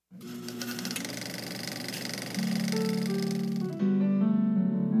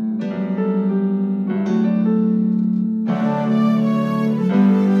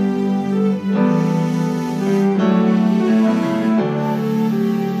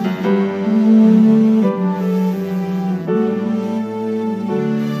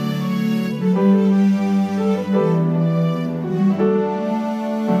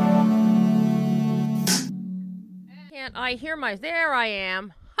There I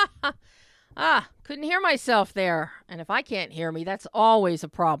am. Couldn't hear myself there. And if I can't hear me, that's always a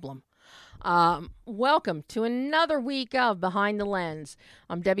problem. Welcome to another week of Behind the Lens.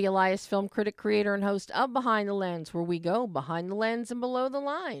 I'm Debbie Elias, film critic, creator, and host of Behind the Lens, where we go behind the lens and below the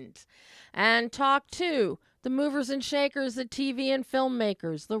lines and talk to the movers and shakers, the TV and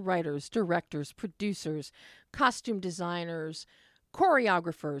filmmakers, the writers, directors, producers, costume designers,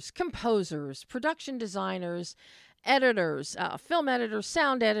 choreographers, composers, production designers, editors, film editors,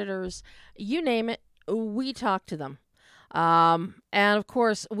 sound editors, you name it, we talk to them. And of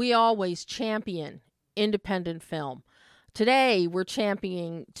course, we always champion independent film. Today, we're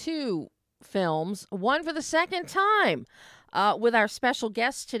championing two films, one for the second time, with our special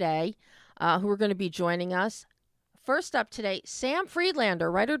guests today, who are going to be joining us. First up today, Sam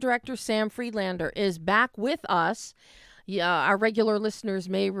Friedlander, writer-director Sam Friedlander, is back with us. Our regular listeners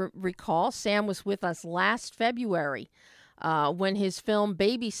may recall Sam was with us last February when his film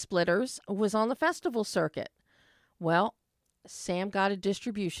Baby Splitters was on the festival circuit. Well, Sam got a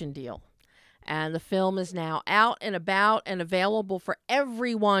distribution deal, and the film is now out and about and available for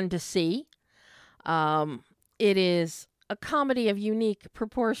everyone to see. It is a comedy of unique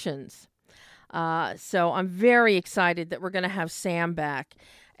proportions. So I'm very excited that we're going to have Sam back.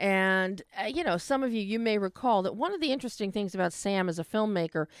 And, some of you may recall that one of the interesting things about Sam as a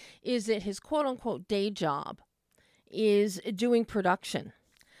filmmaker is that his quote-unquote day job is doing production.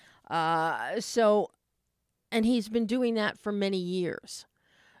 And he's been doing that for many years.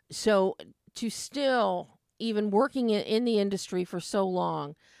 So to still, even working in the industry for so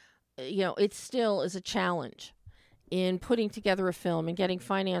long, it still is a challenge in putting together a film and getting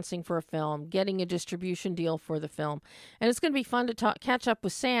financing for a film, getting a distribution deal for the film. And it's going to be fun to catch up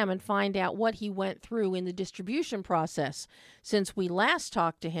with Sam and find out what he went through in the distribution process since we last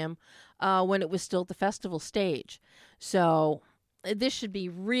talked to him when it was still at the festival stage. So this should be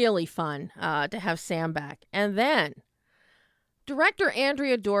really fun to have Sam back. And then director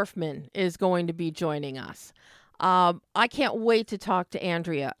Andrea Dorfman is going to be joining us. I can't wait to talk to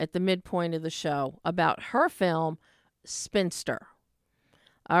Andrea at the midpoint of the show about her film, Spinster.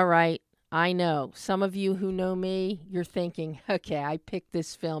 All right, I know. Some of you who know me, you're thinking, okay, I picked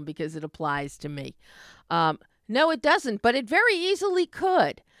this film because it applies to me. No, it doesn't, but it very easily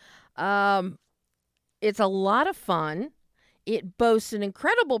could. It's a lot of fun. It boasts an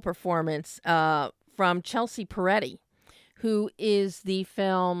incredible performance from Chelsea Peretti, who is the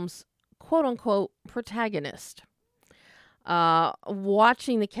film's quote-unquote protagonist.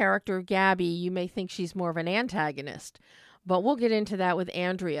 Watching the character of Gabby, you may think she's more of an antagonist, but we'll get into that with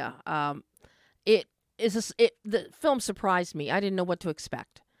Andrea. The film surprised me. I didn't know what to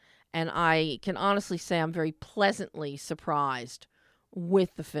expect, and I can honestly say I'm very pleasantly surprised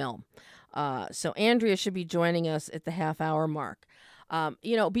with the film. So Andrea should be joining us at the half-hour mark.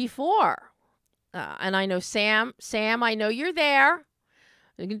 Before, and I know Sam, I know you're there.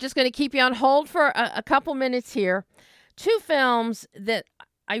 I'm just going to keep you on hold for a couple minutes here. Two films that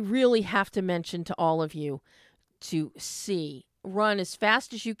I really have to mention to all of you to see. Run as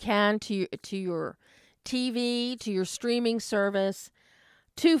fast as you can to your TV, to your streaming service.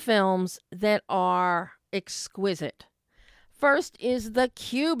 Two films that are exquisite. First is The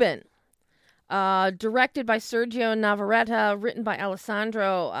Cuban, directed by Sergio Navarrete, written by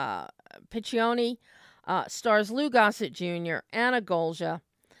Alessandro Piccioni, stars Lou Gossett Jr., Anna Golja,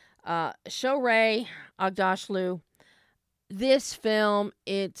 Shohreh Aghdashloo. This film,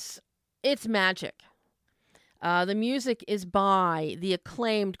 it's magic. The music is by the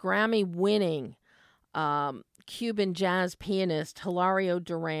acclaimed Grammy-winning Cuban jazz pianist Hilario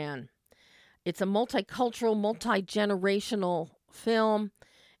Duran. It's a multicultural, multi-generational film,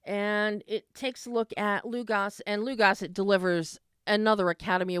 and it takes a look at Lou Gossett, and Lou Gossett delivers another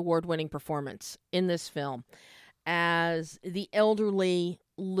Academy Award-winning performance in this film as the elderly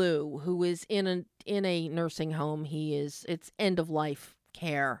Lou, who is in a nursing home. It's end-of-life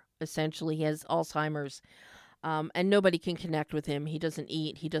care, essentially. He has Alzheimer's, and nobody can connect with him. He doesn't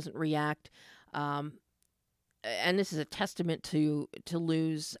eat. He doesn't react. And this is a testament to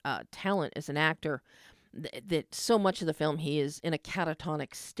Lou's talent as an actor, that so much of the film he is in a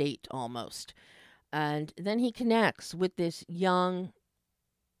catatonic state almost. And then he connects with this young,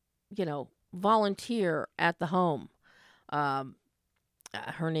 volunteer at the home.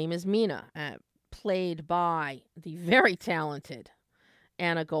 Her name is Mina, played by the very talented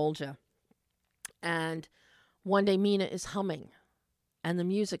Anna Golja. And one day Mina is humming, and the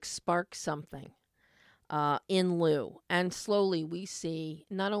music sparks something in Lou. And slowly we see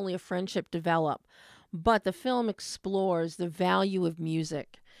not only a friendship develop, but the film explores the value of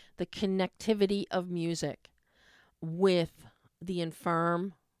music, the connectivity of music with the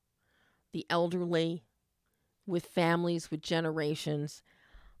infirm, the elderly, with families, with generations.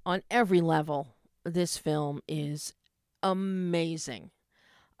 On every level, this film is amazing.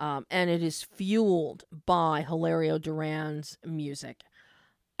 And it is fueled by Hilario Duran's music.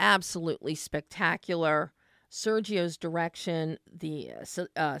 Absolutely spectacular. Sergio's direction,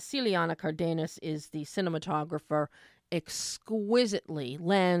 Celiana Cardenas is the cinematographer, exquisitely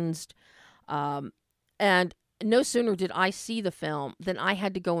lensed. And no sooner did I see the film than I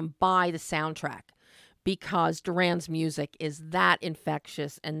had to go and buy the soundtrack because Duran's music is that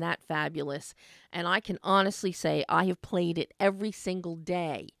infectious and that fabulous. And I can honestly say I have played it every single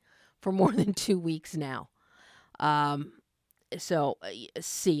day for more than 2 weeks now. So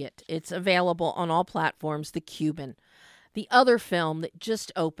see it. It's available on all platforms. The Cuban. The other film that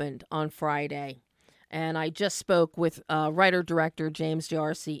just opened on Friday, and I just spoke with writer-director James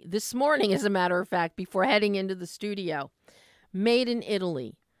D'Arcy this morning, as a matter of fact, before heading into the studio. Made in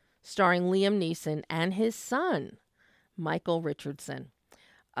Italy, starring Liam Neeson and his son, Michael Richardson.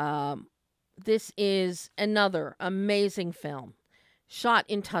 This is another amazing film, shot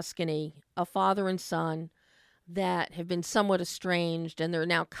in Tuscany, a father and son that have been somewhat estranged, and they're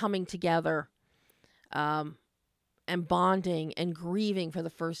now coming together and bonding and grieving for the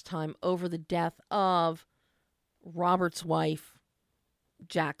first time over the death of Robert's wife,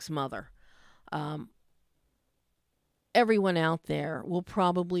 Jack's mother. Everyone out there will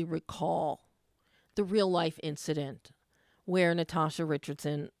probably recall the real-life incident where Natasha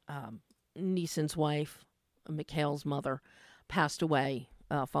Richardson, Neeson's wife, Mikhail's mother, passed away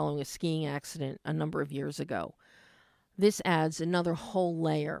following a skiing accident a number of years ago. This adds another whole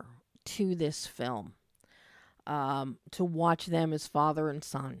layer to this film, to watch them as father and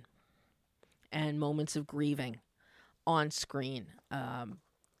son and moments of grieving on screen.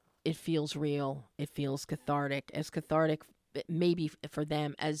 It feels real. It feels cathartic maybe for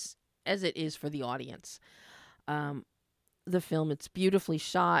them as it is for the audience. The film, it's beautifully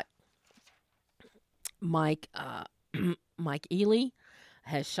shot. Mike Ely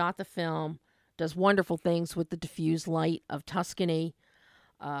has shot the film, does wonderful things with the diffused light of Tuscany.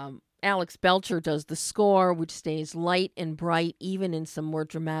 Alex Belcher does the score, which stays light and bright even in some more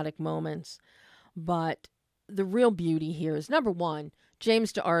dramatic moments. But the real beauty here is, number one,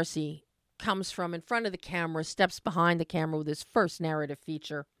 James D'Arcy comes from in front of the camera, steps behind the camera with his first narrative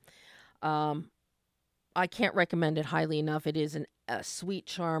feature. I can't recommend it highly enough. It is a sweet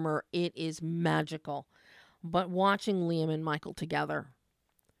charmer. It is magical. But watching Liam and Michael together,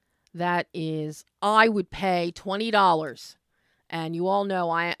 that is, I would pay $20. And you all know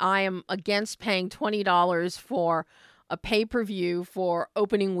I am against paying $20 for a pay-per-view for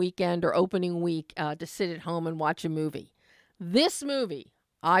opening weekend or opening week to sit at home and watch a movie. This movie,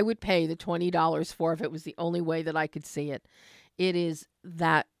 I would pay the $20 for if it was the only way that I could see it. It is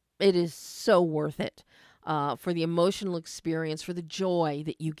so worth it for the emotional experience, for the joy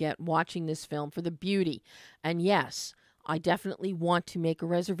that you get watching this film, for the beauty. And yes, I definitely want to make a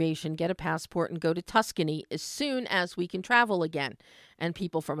reservation, get a passport, and go to Tuscany as soon as we can travel again and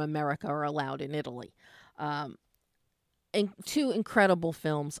people from America are allowed in Italy. And two incredible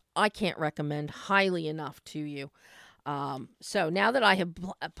films I can't recommend highly enough to you. So now that I have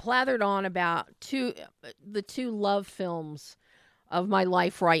plathered on about the two love films of my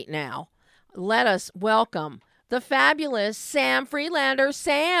life right now, let us welcome the fabulous Sam Freelander.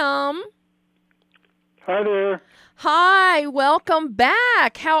 Sam. Hi there. Hi, welcome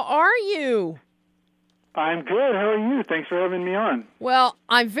back. How are you? I'm good. How are you? Thanks for having me on. Well,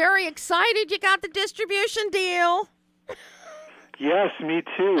 I'm very excited you got the distribution deal. Yes, me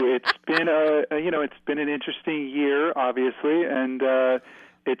too. It's been it's been an interesting year, obviously, and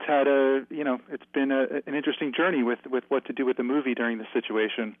it's had it's been an interesting journey with what to do with the movie during the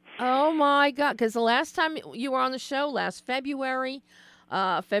situation. Oh my God! Because the last time you were on the show, last February,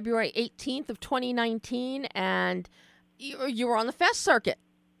 February 18th of 2019, and you were on the fest circuit.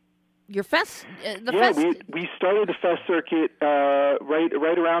 Your fest, we started the fest circuit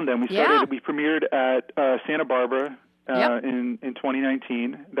right around then. We premiered at Santa Barbara. In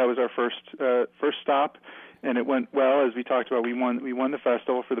 2019, that was our first stop, and it went well. As we talked about, we won the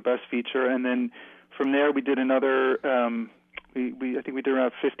festival for the best feature, and then from there we did another. I think we did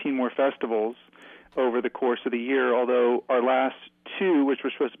around 15 more festivals over the course of the year. Although our last two, which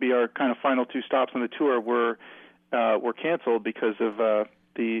were supposed to be our kind of final two stops on the tour, were canceled because of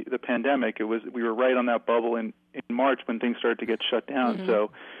the pandemic. We were right on that bubble in March when things started to get shut down. Mm-hmm.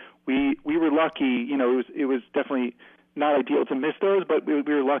 So we were lucky. It was definitely not ideal to miss those, but we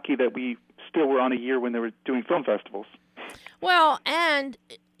were lucky that we still were on a year when they were doing film festivals. Well, and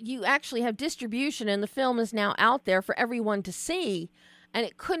you actually have distribution and the film is now out there for everyone to see. And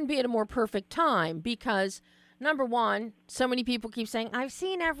it couldn't be at a more perfect time because, number one, so many people keep saying, I've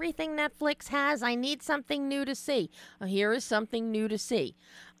seen everything Netflix has. I need something new to see. Well, here is something new to see.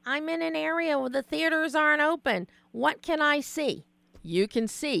 I'm in an area where the theaters aren't open. What can I see? You can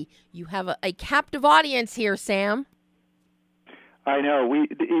see. You have a captive audience here, Sam. I know.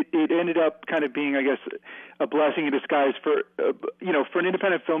 It ended up kind of being, I guess, a blessing in disguise for for an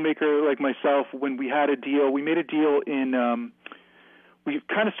independent filmmaker like myself. When we had a deal, we made a deal in. We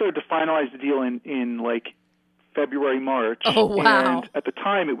kind of started to finalize the deal in like February, March. Oh wow! And at the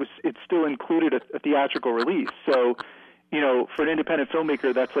time, it still included a theatrical release. So, for an independent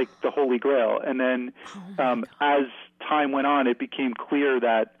filmmaker, that's like the holy grail. And then, as time went on, it became clear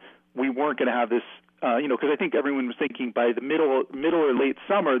that we weren't going to have this. Because I think everyone was thinking by the middle or late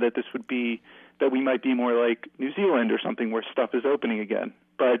summer that that we might be more like New Zealand or something where stuff is opening again.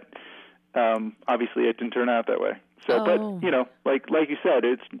 But obviously, it didn't turn out that way. So, But like you said,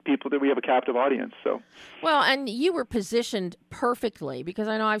 it's people that we have a captive audience. So, well, and you were positioned perfectly because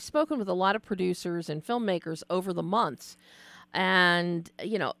I know I've spoken with a lot of producers and filmmakers over the months, and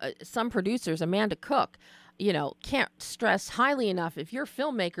some producers, Amanda Cook, can't stress highly enough if you're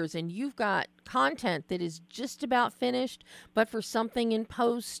filmmakers and you've got content that is just about finished, but for something in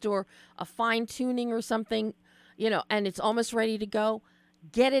post or a fine tuning or something, and it's almost ready to go,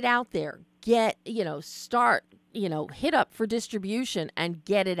 get it out there. Start. Hit up for distribution and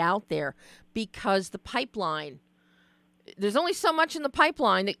get it out there because the pipeline, there's only so much in the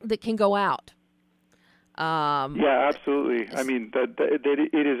pipeline that can go out. Yeah, absolutely. I mean, that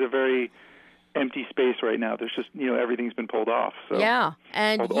it is a very empty space right now. There's just, everything's been pulled off. So yeah,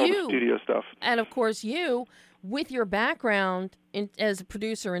 and all the studio stuff. And of course you, with your background as a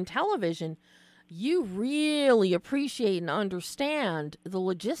producer in television, you really appreciate and understand the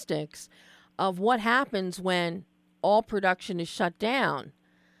logistics of what happens when all production is shut down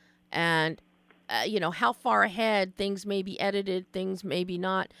and, how far ahead things may be edited, things may be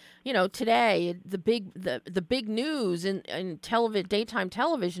not. Today, the big news in daytime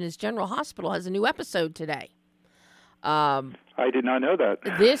television is General Hospital has a new episode today. I did not know that.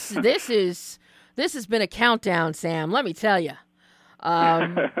 This has been a countdown, Sam, let me tell you.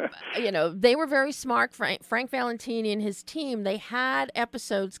 They were very smart. Frank Valentini and his team, they had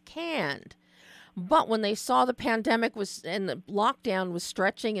episodes canned. But when they saw the pandemic and the lockdown was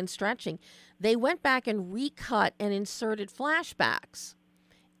stretching, they went back and recut and inserted flashbacks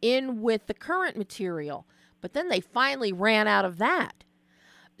in with the current material. But then they finally ran out of that.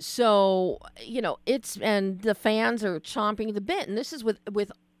 So, and the fans are chomping the bit. And this is with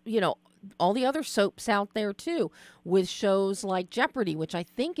all the other soaps out there too, with shows like Jeopardy, which I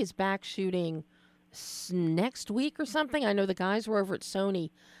think is back shooting next week or something. I know the guys were over at Sony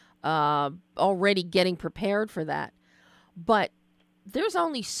already getting prepared for that. But there's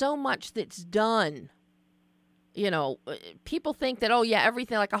only so much that's done. People think that,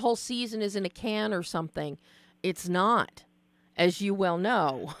 everything, like a whole season is in a can or something. It's not, as you well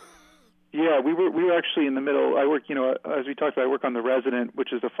know. Yeah, we were actually in the middle. I work, as we talked about, I work on The Resident,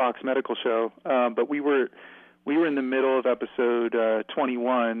 which is a Fox medical show. But we were in the middle of episode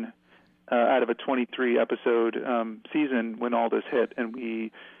 21 out of a 23 episode season when all this hit, and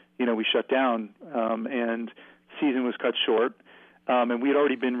we shut down, and season was cut short, and we had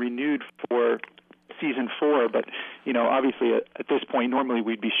already been renewed for season 4. But obviously at this point, normally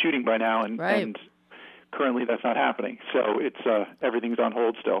we'd be shooting by now, and, right. and currently that's not happening. So it's everything's on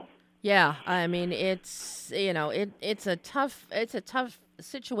hold still. Yeah, I mean it's it's a tough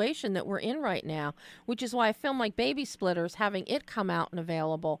situation that we're in right now, which is why a film like Baby Splitters, having it come out and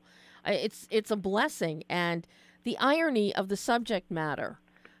available, it's a blessing. And the irony of the subject matter,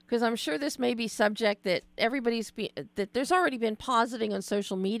 because I'm sure this may be subject that that there's already been positing on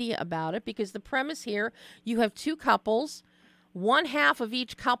social media about it, because the premise here, you have two couples, one half of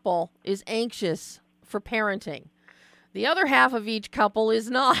each couple is anxious for parenting. The other half of each couple is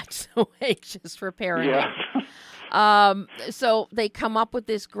not so anxious for parenting. Yeah. So they come up with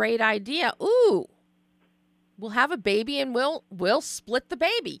this great idea. Ooh, we'll have a baby and we'll split the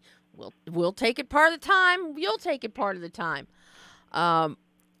baby. We'll take it part of the time. You'll take it part of the time.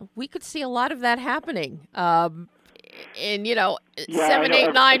 We could see a lot of that happening. In 7,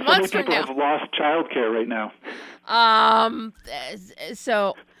 8, 9 months from now. People have lost childcare right now.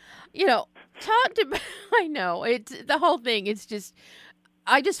 So, I know it's the whole thing. It's just,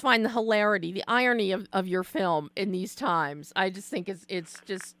 I just find the hilarity, the irony of your film in these times. I just think it's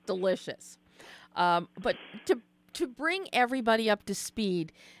just delicious. But to bring everybody up to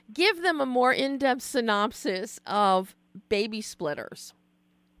speed, give them a more in-depth synopsis of Baby Splitters.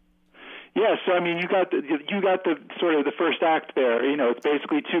 Yeah, so I mean, you got the sort of the first act there. You know, it's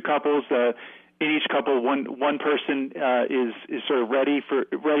basically two couples. In each couple, one person is sort of ready for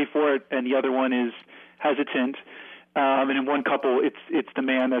it, and the other one is hesitant. And in one couple, it's the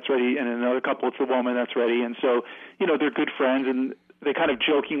man that's ready, and in another couple, it's the woman that's ready. And so, you know, they're good friends, and they kind of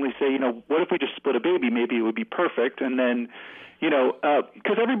jokingly say, you know, what if we just split a baby? Maybe it would be perfect. And then, you know,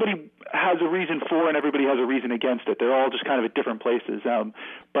 because everybody has a reason for and everybody has a reason against it. They're all just kind of at different places.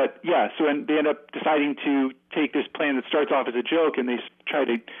 But yeah, so they end up deciding to take this plan that starts off as a joke, and they try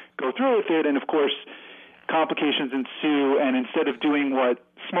to go through with it. And of course, complications ensue. And instead of doing what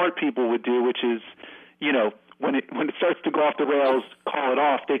smart people would do, which is, you know, when it starts to go off the rails, call it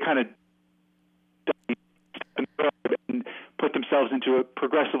off, they kind of and put themselves into a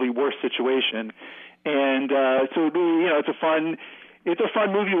progressively worse situation. And so, you know, it's a fun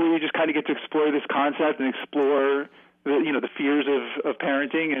movie where you just kind of get to explore this concept and explore the fears of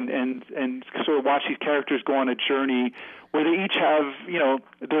parenting and sort of watch these characters go on a journey where they each have, you know,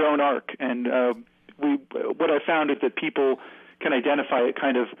 their own arc. And what I found is that people can identify it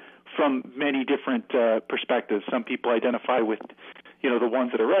kind of from many different perspectives. Some people identify with, you know, the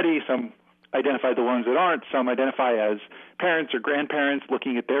ones that are ready. Some identify the ones that aren't. Some identify as parents or grandparents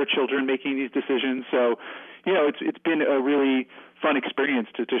looking at their children making these decisions. So, you know, it's been a really fun experience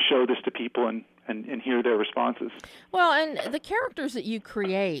to show this to people and hear their responses. Well, and the characters that you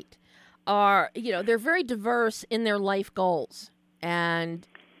create are, you know, they're very diverse in their life goals and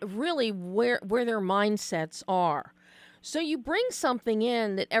really where their mindsets are. So you bring something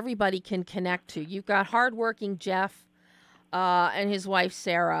in that everybody can connect to. You've got hardworking Jeff and his wife,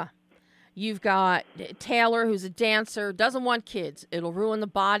 Sarah. You've got Taylor, who's a dancer, doesn't want kids. It'll ruin the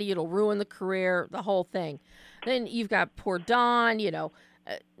body. It'll ruin the career, the whole thing. Then you've got poor Don, you know,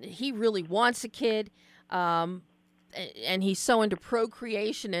 he really wants a kid. And he's so into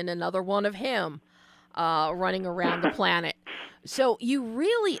procreation and another one of him running around the planet. So you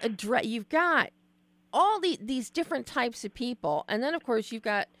really you've got all these different types of people. And then, of course, you've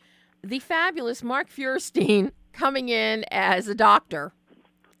got the fabulous Mark Feuerstein coming in as a doctor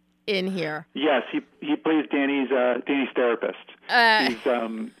in here. Yes, he plays Danny's therapist.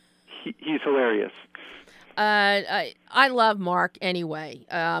 He's hilarious. I love Mark anyway.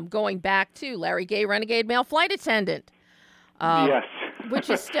 Going back to Larry Gay, Renegade Male Flight Attendant. Yes. Which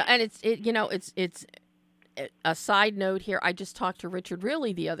is still, and it's a side note here. I just talked to Richard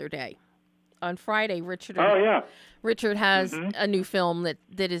Riley the other day. On Friday, Richard has a new film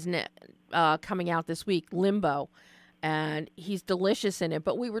that is coming out this week, Limbo, and he's delicious in it.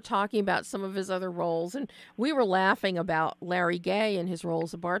 But we were talking about some of his other roles, and we were laughing about Larry Gay and his role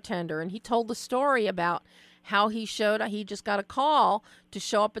as a bartender, and he told the story about how he just got a call to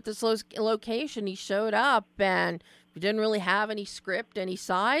show up at this location. He showed up, and he didn't really have any script, any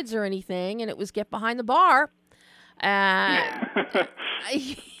sides or anything, and it was get behind the bar.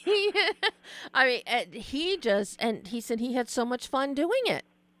 He said he had so much fun doing it.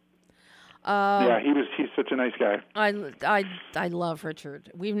 He's such a nice guy. I love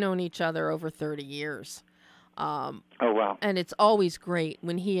Richard. We've known each other over 30 years. Oh, wow. And it's always great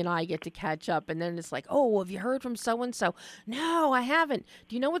when he and I get to catch up, and then it's like, oh, have you heard from so-and-so? No, I haven't.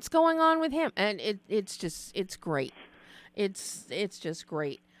 Do you know what's going on with him? And it's great. It's just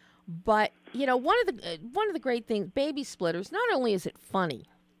great. But, you know, one of the great things, Baby Splitters, not only is it funny,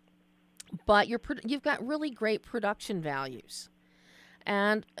 but you've got really great production values.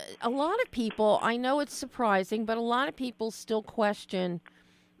 And a lot of people, I know it's surprising, but a lot of people still question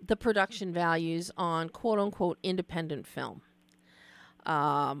the production values on quote-unquote independent film.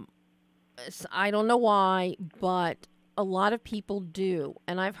 I don't know why, but a lot of people do.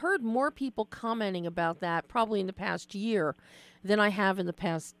 And I've heard more people commenting about that probably in the past year than I have in the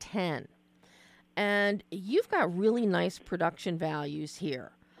past 10. And you've got really nice production values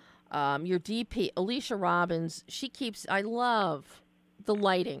here. Your DP, Alicia Robbins, I love the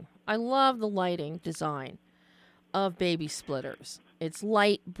lighting. I love the lighting design of Baby Splitters. It's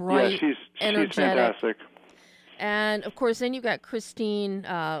light, bright, energetic. She's fantastic. And, of course, then you've got Christine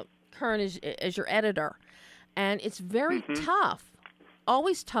Kern as your editor. And it's very tough,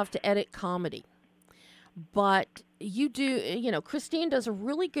 always tough to edit comedy. But you do, Christine does a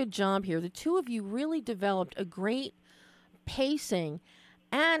really good job here. The two of you really developed a great pacing,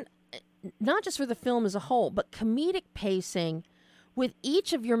 and not just for the film as a whole, but comedic pacing with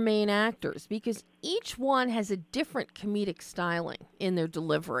each of your main actors, because each one has a different comedic styling in their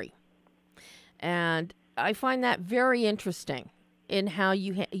delivery. And I find that very interesting in how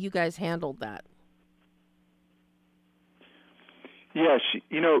you guys handled that. Yeah,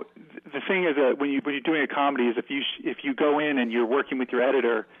 the thing is that when you're doing a comedy is if you go in and you're working with your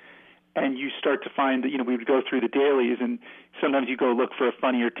editor and you start to find that, we would go through the dailies, and sometimes you go look for a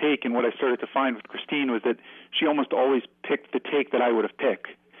funnier take. And what I started to find with Christine was that she almost always picked the take that I would have picked.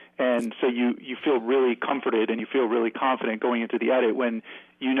 And so you feel really comforted and you feel really confident going into the edit when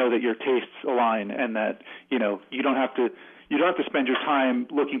you know that your tastes align, and that, you don't have to spend your time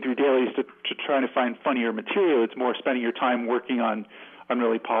looking through dailies to try to find funnier material. It's more spending your time working on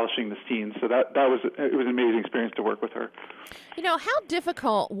really polishing the scenes. So it was an amazing experience to work with her. How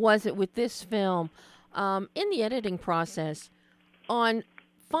difficult was it with this film in the editing process on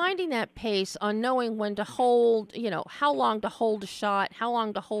finding that pace, on knowing when to hold, how long to hold a shot, how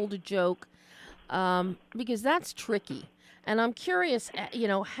long to hold a joke, because that's tricky. And I'm curious,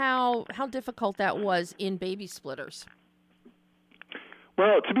 how difficult that was in Baby Splitters.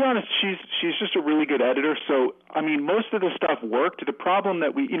 Well, to be honest, she's just a really good editor. So, most of the stuff worked. The problem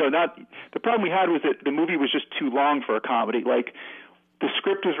that the problem we had was that the movie was just too long for a comedy. Like, the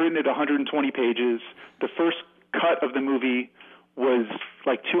script was written at 120 pages. The first cut of the movie was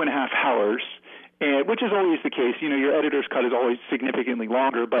like 2.5 hours, which is always the case. Your editor's cut is always significantly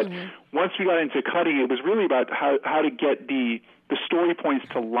longer. But once we got into cutting, it was really about how to get the story points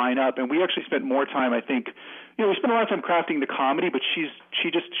to line up. And we actually spent more time, I think. We spent a lot of time crafting the comedy, but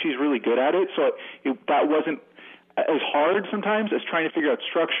she's really good at it. So that wasn't as hard sometimes as trying to figure out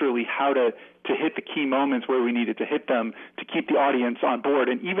structurally how to hit the key moments where we needed to hit them to keep the audience on board.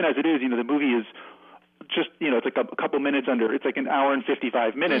 And even as it is, the movie is just, it's like a couple minutes under. It's like an hour and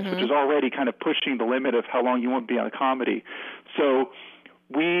 55 minutes, which is already kind of pushing the limit of how long you want to be on a comedy. So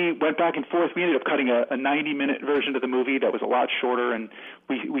we went back and forth. We ended up cutting a 90-minute version of the movie that was a lot shorter, and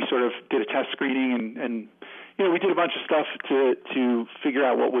we sort of did a test screening and we did a bunch of stuff to figure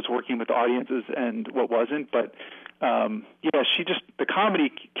out what was working with the audiences and what wasn't. But the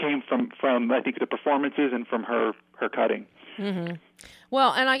comedy came from I think the performances and from her cutting. Mm-hmm.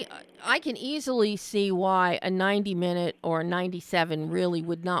 Well, and I can easily see why a 90-minute or a 97 really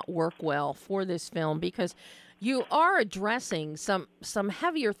would not work well for this film, because you are addressing some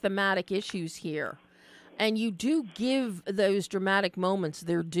heavier thematic issues here, and you do give those dramatic moments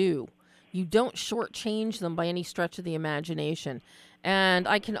their due. You don't shortchange them by any stretch of the imagination. And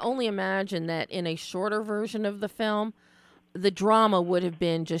I can only imagine that in a shorter version of the film, the drama would have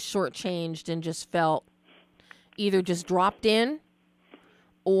been just shortchanged and just felt either just dropped in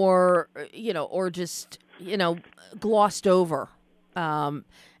or just, glossed over. And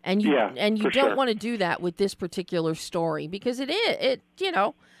you don't sure. want to do that with this particular story, because it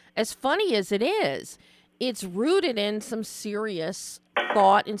as funny as it is, it's rooted in some serious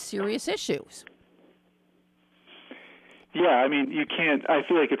thought and serious issues. Yeah, you can't. I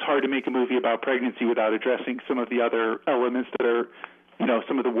feel like it's hard to make a movie about pregnancy without addressing some of the other elements that are,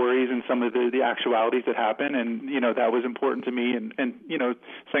 some of the worries and some of the actualities that happen. And, that was important to me. And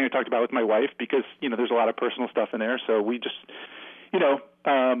something I talked about with my wife, because, there's a lot of personal stuff in there. So we just,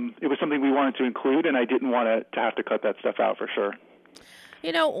 it was something we wanted to include, and I didn't want to have to cut that stuff out for sure.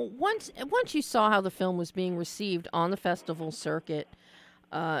 Once you saw how the film was being received on the festival circuit,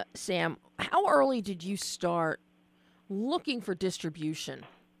 Sam, how early did you start looking for distribution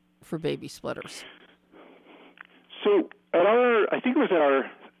for Baby Splitters? So I think it was at our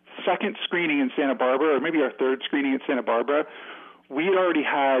second screening in Santa Barbara, or maybe our third screening in Santa Barbara, we had already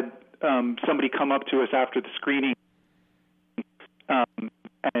had somebody come up to us after the screening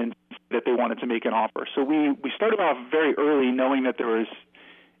and that they wanted to make an offer. So we started off very early knowing that there was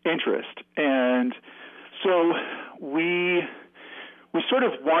interest. And so we sort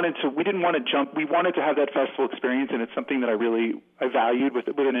of we didn't want to jump. We wanted to have that festival experience, and it's something that I valued with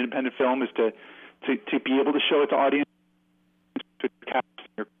an independent film, is to be able to show it to audience, to cast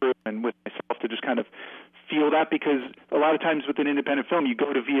your crew, and with myself to just kind of feel that, because a lot of times with an independent film, you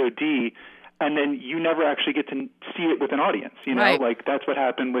go to VOD, and then you never actually get to see it with an audience. Right. Like that's what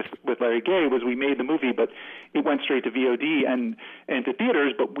happened with Larry Gay, was we made the movie, but it went straight to VOD and to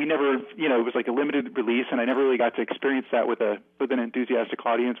theaters, but we never, it was like a limited release, and I never really got to experience that with an enthusiastic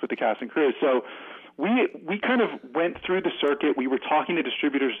audience with the cast and crew. So we kind of went through the circuit. We were talking to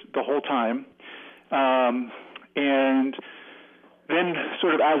distributors the whole time, and then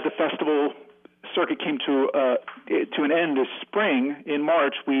sort of as the festival circuit came to an end this spring, in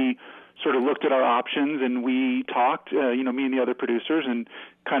March, we sort of looked at our options, and we talked, me and the other producers, and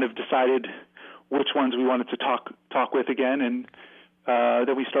kind of decided which ones we wanted to talk with again, and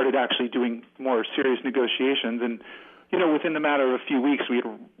then we started actually doing more serious negotiations. And within the matter of a few weeks, we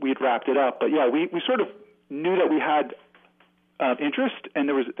had wrapped it up. But yeah, we sort of knew that we had interest, and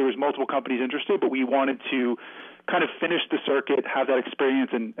there was multiple companies interested, but we wanted to kind of finish the circuit, have that experience,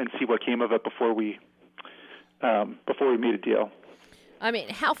 and see what came of it before we made a deal. I mean,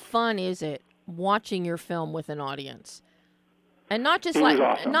 how fun is it watching your film with an audience? And not just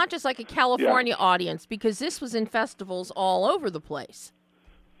like a California audience, because this was in festivals all over the place.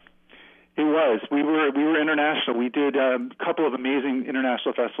 It was. We were international. We did a couple of amazing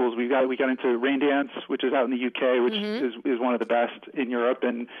international festivals. We got into Raindance, which is out in the UK, which is one of the best in Europe,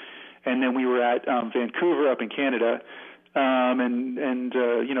 and then we were at Vancouver up in Canada, and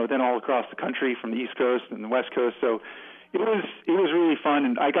then all across the country from the East Coast and the West Coast. So it was really fun,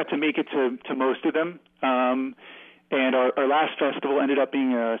 and I got to make it to most of them. And our last festival ended up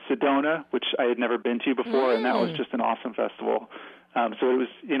being Sedona, which I had never been to before, and that was just an awesome festival. So it was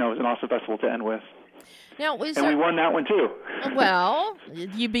an awesome festival to end with. Now, we won that one too. Well,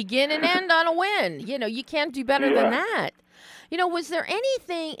 you begin and end on a win. You can't do better than that. Was there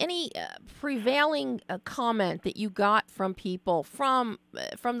any prevailing comment that you got from people from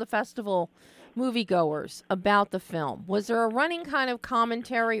the festival moviegoers about the film? Was there a running kind of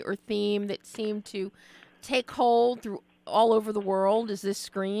commentary or theme that seemed to take hold through all over the world? Is this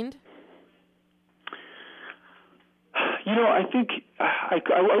screened? I think I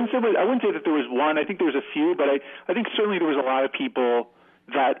wouldn't say that there was one. I think there was a few, but I think certainly there was a lot of people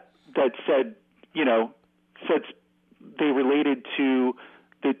that said they related to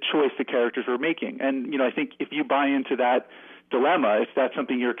the choice the characters were making. And I think if you buy into that dilemma, if that's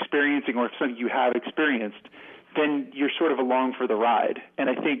something you're experiencing or if something you have experienced, then you're sort of along for the ride. And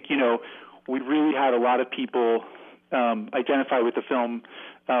I think we really had a lot of people identify with the film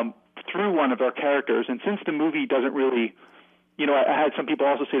through one of our characters. And since the movie doesn't really, I had some people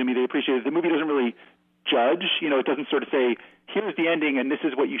also say to me they appreciated the movie doesn't really judge. It doesn't sort of say, here's the ending and this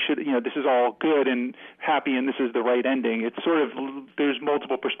is what you should, this is all good and happy and this is the right ending. It's sort of, there's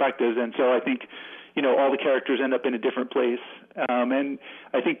multiple perspectives. And so I think, all the characters end up in a different place. And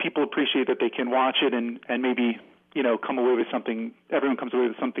I think people appreciate that they can watch it and maybe, come away with something, everyone comes away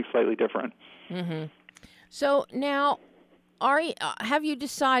with something slightly different. Mm-hmm. So now, have you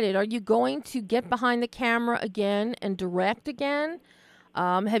decided, are you going to get behind the camera again and direct again?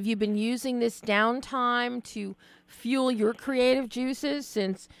 Have you been using this downtime to fuel your creative juices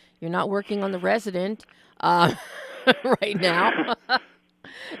since you're not working on The Resident right now?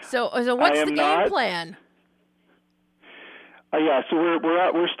 So what's the game plan? So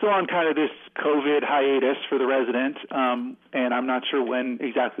we're still on kind of this COVID hiatus for The Resident, and I'm not sure when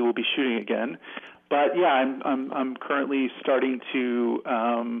exactly we'll be shooting again. But I'm currently starting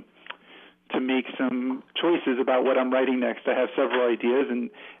to make some choices about what I'm writing next. I have several ideas, and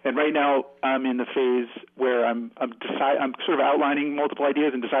right now I'm in the phase where I'm sort of outlining multiple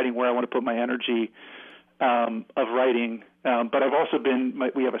ideas and deciding where I want to put my energy of writing. But I've also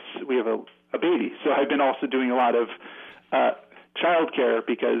we have a baby, so I've been also doing a lot of childcare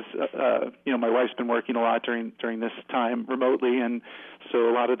because my wife's been working a lot during this time remotely, and so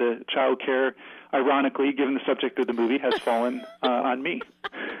a lot of the childcare, ironically, given the subject of the movie, has fallen on me.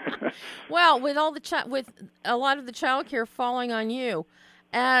 Well, with a lot of the childcare falling on you,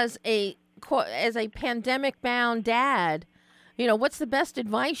 as a pandemic-bound dad, what's the best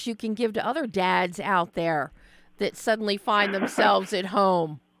advice you can give to other dads out there that suddenly find themselves at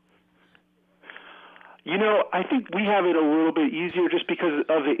home? I think we have it a little bit easier just because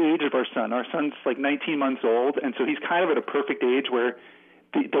of the age of our son. Our son's like 19 months old, and so he's kind of at a perfect age where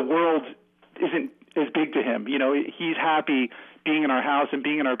the world isn't as big to him. He's happy being in our house and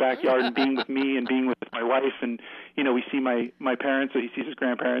being in our backyard and being with me and being with my wife, and we see my parents, so he sees his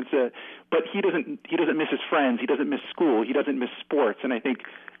grandparents. But he doesn't miss his friends. He doesn't miss school. He doesn't miss sports. And I think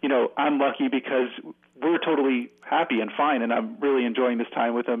I'm lucky because we're totally happy and fine, and I'm really enjoying this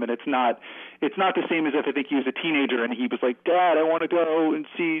time with him. And it's not the same as if I think he was a teenager and he was like, Dad, I want to go and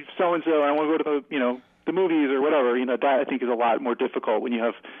see so and so. I want to go to the movies or whatever. That I think is a lot more difficult when you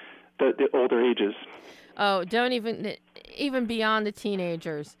have the older ages. Oh, don't even beyond the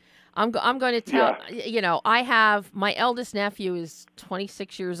teenagers. I'm going to tell, I have, my eldest nephew is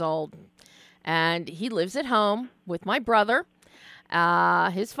 26 years old, and he lives at home with my brother,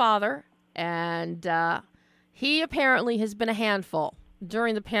 his father, and he apparently has been a handful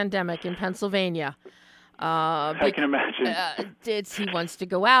during the pandemic in Pennsylvania. I can imagine. He wants to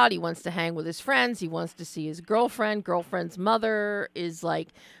go out. He wants to hang with his friends. He wants to see his girlfriend. Girlfriend's mother is like,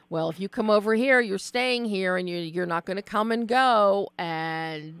 well, if you come over here, you're staying here, and you're not going to come and go.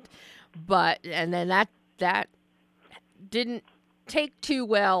 And then that didn't take too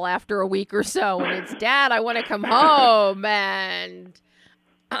well after a week or so. And it's, Dad, I want to come home. And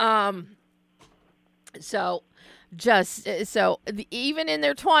even in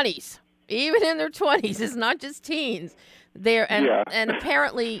their 20s. Even in their 20s, it's not just teens. And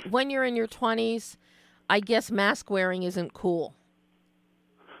apparently, when you're in your 20s, I guess mask wearing isn't cool.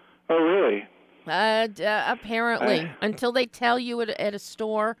 Oh, really? Apparently, until they tell you at a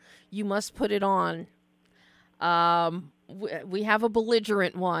store, you must put it on. We have a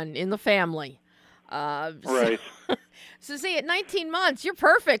belligerent one in the family. Right. So see, at 19 months, you're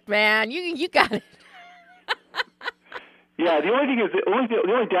perfect, man. You got it. Yeah. The only thing is the only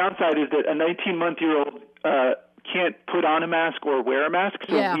downside is that a 19-month-old can't put on a mask or wear a mask.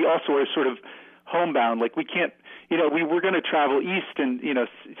 So we also are sort of homebound. Like we can't. We were going to travel east and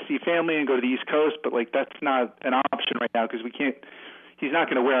see family and go to the East Coast, but like that's not an option right now because we can't. He's not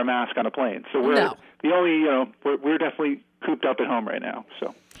going to wear a mask on a plane. So we're the only. We're definitely cooped up at home right now.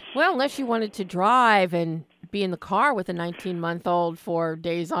 So. Well, unless you wanted to drive and be in the car with a 19-month-old for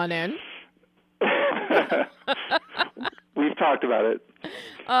days on end. We've talked about it.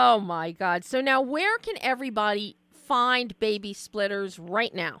 Oh my God! So now, where can everybody find Baby Splitters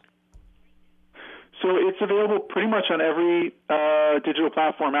right now? So it's available pretty much on every digital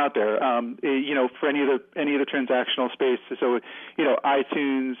platform out there. For any of the transactional space. So,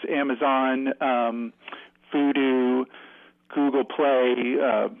 iTunes, Amazon, Vudu, Google Play,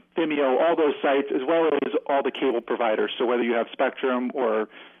 Vimeo, all those sites, as well as all the cable providers. So whether you have Spectrum or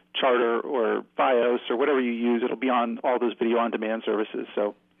Charter or Fios or whatever you use, it'll be on all those video on demand services.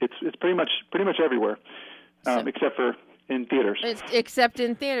 So it's pretty much everywhere, except for in theaters. Except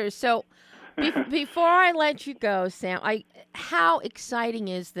in theaters. So. Before I let you go, Sam, how exciting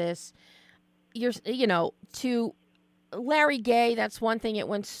is this? To Larry Gay, that's one thing. It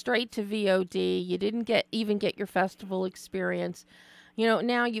went straight to VOD. You didn't even get your festival experience.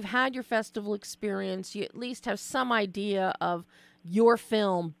 Now you've had your festival experience. You at least have some idea of your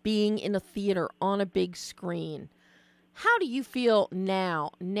film being in a theater on a big screen. How do you feel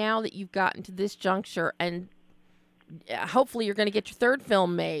now that you've gotten to this juncture and hopefully you're going to get your third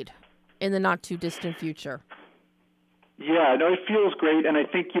film made in the not-too-distant future? Yeah, no, it feels great. And I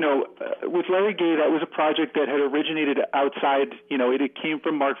think, with Larry Gay, that was a project that had originated outside, it came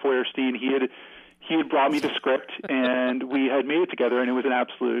from Mark Feuerstein. He had brought me the script, and we had made it together, and it was an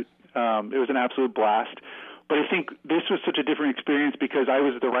absolute blast. But I think this was such a different experience because I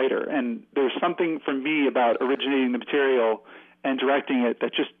was the writer, and there's something for me about originating the material and directing it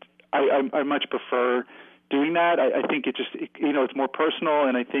that just I much prefer doing that. I think it's more personal,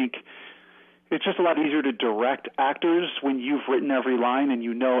 and I think it's just a lot easier to direct actors when you've written every line and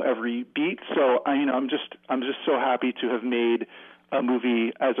you know every beat. So I'm just so happy to have made a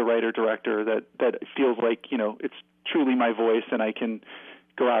movie as a writer director that feels like it's truly my voice and I can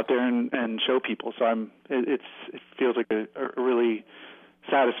go out there and show people. So it feels like a really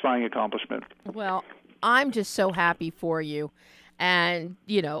satisfying accomplishment. Well, I'm just so happy for you, and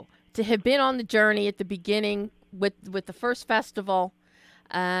to have been on the journey at the beginning with the first festival.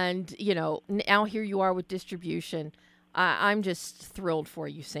 And, now here you are with distribution. I'm just thrilled for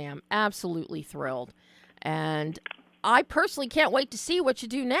you, Sam. Absolutely thrilled. And I personally can't wait to see what you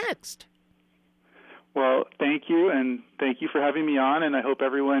do next. Well, thank you. And thank you for having me on. And I hope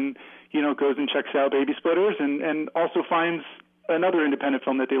everyone, goes and checks out Baby Splitters and also finds another independent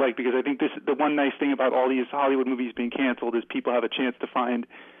film that they like. Because I think the one nice thing about all these Hollywood movies being canceled is people have a chance to find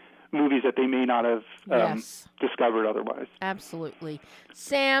movies that they may not have discovered otherwise. Absolutely.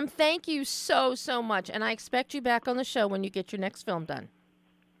 Sam, thank you so, so much. And I expect you back on the show when you get your next film done.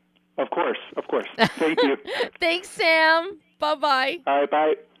 Of course. Thank you. Thanks, Sam. Bye-bye. All right,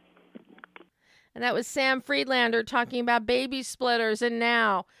 bye. And that was Sam Friedlander talking about Baby Splitters. And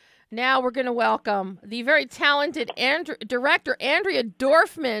now we're going to welcome the very talented director, Andrea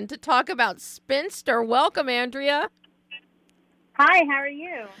Dorfman, to talk about Spinster. Welcome, Andrea. Hi, how are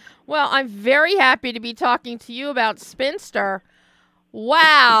you? Well, I'm very happy to be talking to you about Spinster.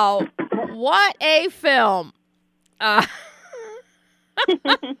 Wow, what a film. Oh,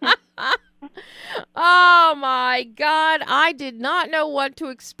 my God. I did not know what to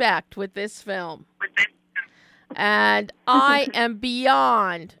expect with this film. And I am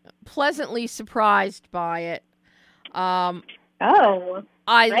beyond pleasantly surprised by it. Great.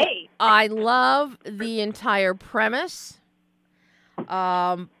 I love the entire premise.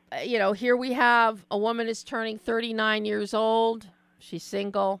 Here we have a woman is turning 39 years old. She's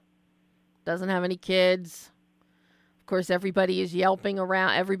single, doesn't have any kids. Of course, everybody is yelping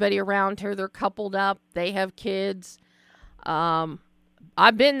around. Everybody around her, they're coupled up. They have kids. I've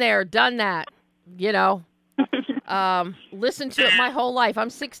been there, done that. Listened to it my whole life. I'm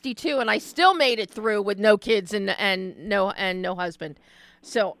 62, and I still made it through with no kids and no husband.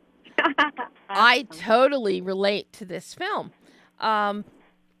 So I totally relate to this film. But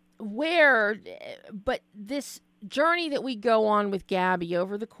this journey that we go on with Gabby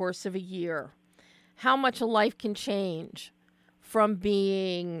over the course of a year, how much a life can change from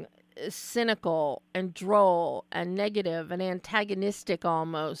being cynical and droll and negative and antagonistic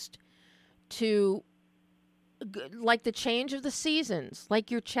almost to like the change of the seasons,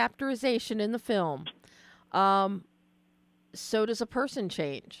 like your chapterization in the film. So does a person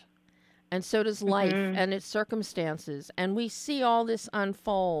change, and so does life and its circumstances. And we see all this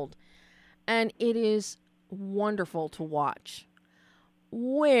unfold, and it is wonderful to watch.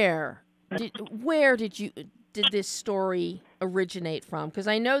 Where did this story originate from? Because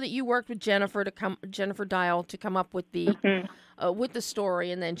I know that you worked with Jennifer Dial to come up with the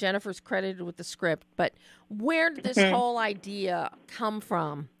story, and then Jennifer's credited with the script. But where did this whole idea come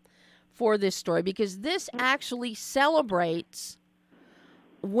from for this story? Because this actually celebrates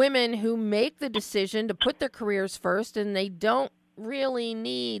women who make the decision to put their careers first, and they don't really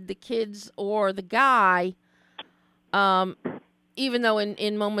need the kids or the guy, even though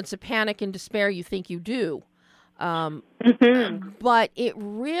in moments of panic and despair you think you do. But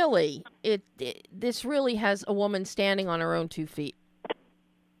this really has a woman standing on her own 2 feet.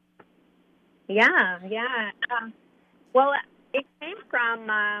 Yeah. Well, it came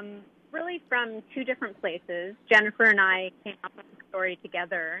from really from 2 different places. Jennifer and I came up with the story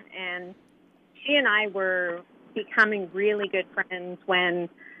together, and she and I were becoming really good friends when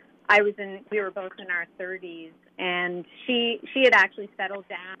we were both in our 30s, and she had actually settled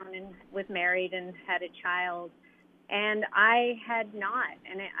down and was married and had a child. And I had not.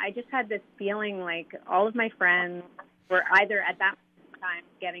 And I just had this feeling like all of my friends were either at that time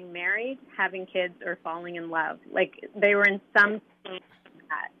getting married, having kids, or falling in love. Like they were in some state of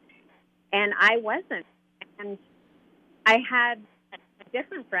that. And I wasn't. And I had a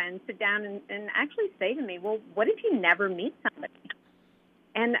different friend sit down and actually say to me, well, what if you never meet somebody?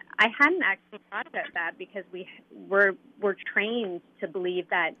 And I hadn't actually thought about that, because we're trained to believe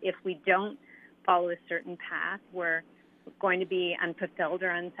that if we don't follow a certain path, we're going to be unfulfilled or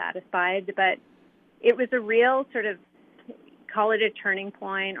unsatisfied. But it was a real sort of, call it a turning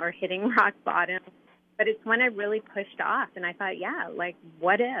point or hitting rock bottom. But it's when I really pushed off, and I thought, yeah, like,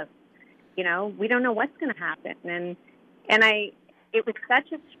 what if? You know, we don't know what's going to happen. And it was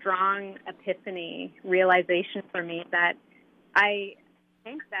such a strong epiphany, realization for me, that I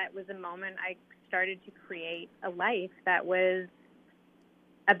think that was a moment I started to create a life that was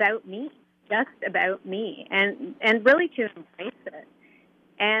about me. Just about me, and really to embrace it.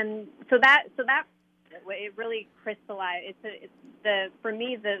 And so that it really crystallized. For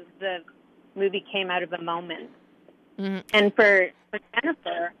me the movie came out of a moment. And for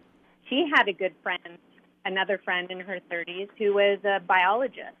Jennifer, she had a good friend, another friend in her 30s who was a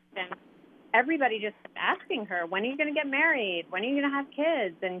biologist, and everybody just kept asking her, when are you going to get married? When are you going to have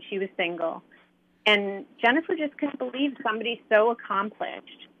kids? And she was single. And Jennifer just couldn't believe somebody so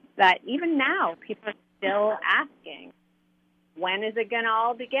accomplished that even now people are still asking, when is it going to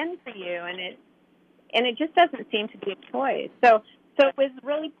all begin for you? And it just doesn't seem to be a choice. So it was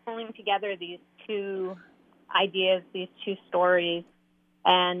really pulling together these 2 ideas, these 2 stories,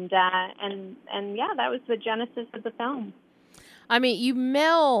 and yeah, that was the genesis of the film. I mean, you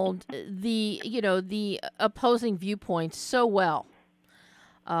meld the opposing viewpoints so well,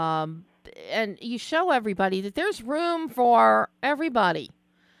 and you show everybody that there's room for everybody.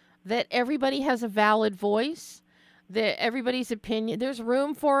 That everybody has a valid voice, that everybody's opinion, there's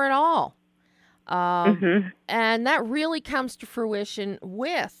room for it all. And that really comes to fruition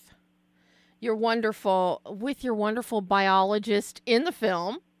with your wonderful biologist in the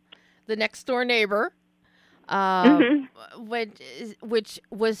film, the next door neighbor, which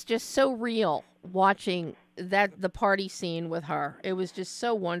was just so real, watching the party scene with her. It was just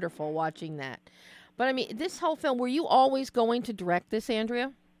so wonderful watching that. But I mean, this whole film, were you always going to direct this,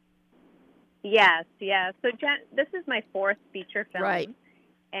 Andrea? Yes. So this is my 4th feature film, right?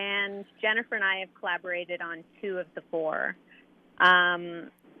 And Jennifer and I have collaborated on 2 of the 4.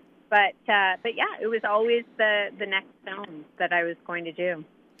 But yeah, it was always the next film that I was going to do.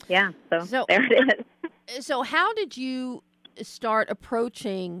 Yeah. So there it is. So how did you start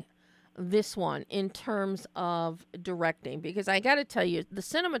approaching this one in terms of directing? Because I got to tell you, the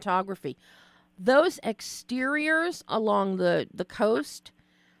cinematography, those exteriors along the coast.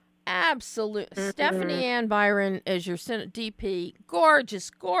 Absolute. Stephanie Ann Byron as your DP.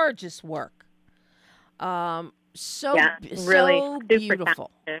 Gorgeous work. Really so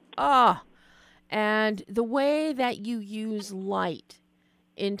beautiful. And the way that you use light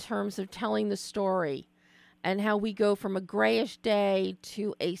in terms of telling the story, and how we go from a grayish day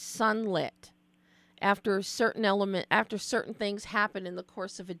to a sunlit after certain things happen in the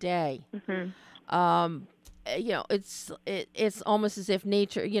course of a day. it's almost as if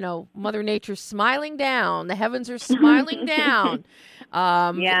nature, Mother Nature's smiling down. The heavens are smiling down.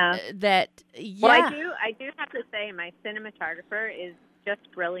 Yeah. Yeah. Well, I do have to say, my cinematographer is just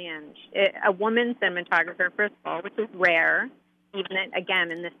brilliant. A woman cinematographer, first of all, which is rare, even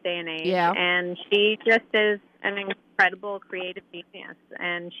again in this day and age. Yeah. And she just is an incredible creative genius,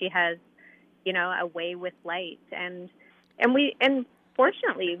 and she has, a way with light, and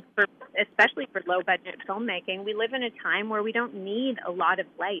fortunately, especially for low budget filmmaking, we live in a time where we don't need a lot of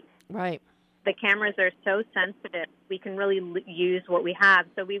light. Right. The cameras are so sensitive, we can really use what we have.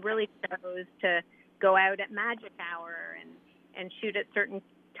 So we really chose to go out at magic hour and shoot at certain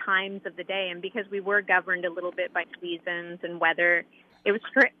times of the day. And because we were governed a little bit by seasons and weather, it was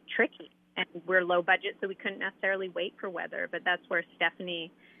tricky. And we're low budget, so we couldn't necessarily wait for weather. But that's where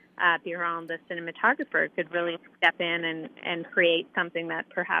Stephanie Biron, the cinematographer, could really step in and create something that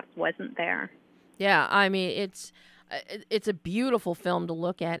perhaps wasn't there. Yeah, I mean, it's a beautiful film to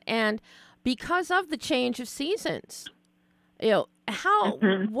look at. And because of the change of seasons,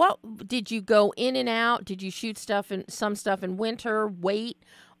 what did you go in and out? Did you shoot some stuff in winter, wait,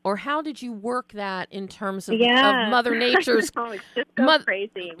 or how did you work that in terms of Mother Nature's it's just so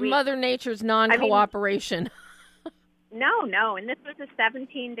crazy. Mother Nature's non-cooperation? No, and this was a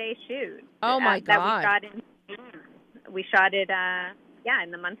 17-day shoot. Oh my God! That we shot in June. We shot it,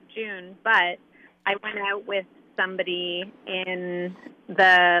 in the month of June. But I went out with somebody in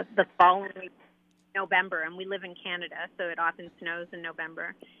the following November, and we live in Canada, so it often snows in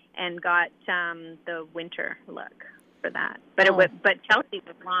November, and got the winter look for that. But but Chelsea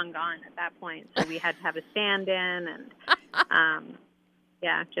was long gone at that point, so we had to have a stand-in, and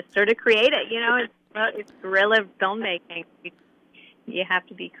just sort of create it. It's guerrilla filmmaking. You have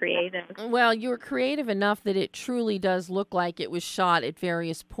to be creative. Well, you're creative enough that it truly does look like it was shot at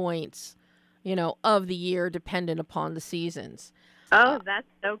various points, of the year, dependent upon the seasons. Oh, that's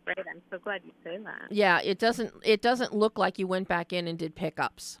so great! I'm so glad you say that. Yeah, it doesn't look like you went back in and did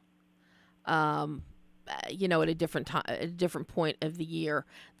pickups. At a different time, at a different point of the year.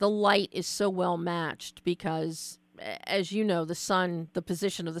 The light is so well matched because, as you know, the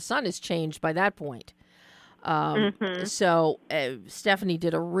position of the sun has changed by that point. So Stephanie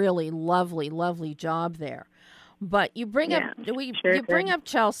did a really lovely, lovely job there. But you bring up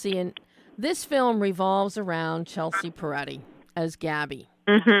Chelsea, and this film revolves around Chelsea Peretti as Gabby.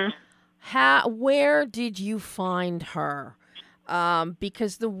 Mm-hmm. Where did you find her?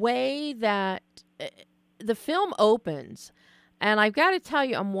 Because the way that the film opens, and I've got to tell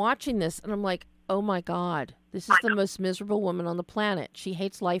you, I'm watching this and I'm like, oh my God, this is the most miserable woman on the planet. She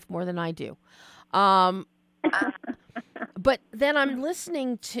hates life more than I do. But then I'm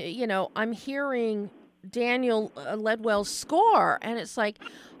listening to, I'm hearing Daniel Ledwell's score, and it's like,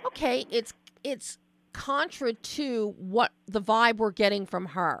 okay, it's contra to what the vibe we're getting from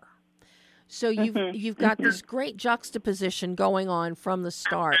her. So you've got this great juxtaposition going on from the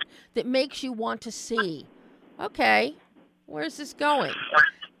start that makes you want to see, okay, where's this going?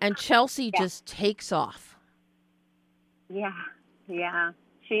 And Chelsea just takes off. Yeah.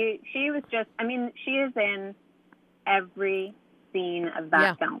 She was just, she is in every scene of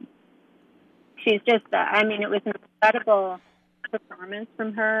that film. She's just, it was an incredible performance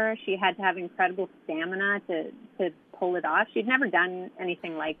from her. She had to have incredible stamina to pull it off. She'd never done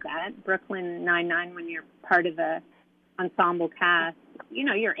anything like that. Brooklyn Nine-Nine, when you're part of a ensemble cast,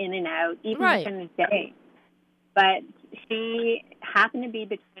 you're in and out, even within a day. But she happened to be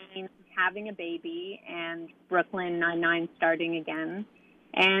between having a baby and Brooklyn Nine-Nine starting again.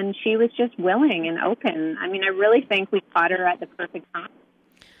 And she was just willing and open. I really think we caught her at the perfect time.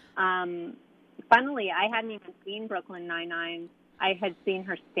 Funnily, I hadn't even seen Brooklyn Nine-Nine. I had seen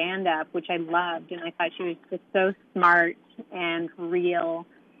her stand-up, which I loved, and I thought she was just so smart and real.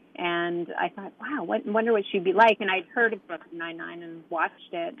 And I thought, wow, wonder what she'd be like. And I'd heard of Brooklyn Nine-Nine and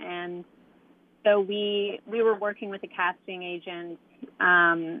watched it. And so we were working with a casting agent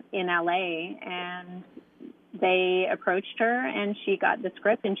in L.A., and they approached her, and she got the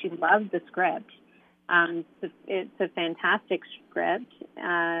script, and she loved the script. It's a fantastic script.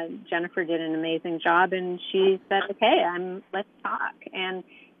 Jennifer did an amazing job, and she said, okay, let's talk. And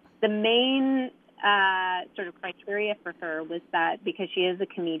the main sort of criteria for her was that because she is a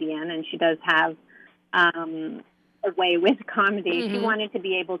comedian and she does have a way with comedy, she wanted to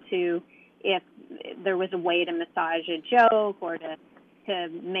be able to, if there was a way to massage a joke or to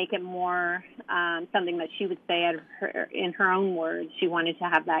make it more something that she would say out of her, in her own words, she wanted to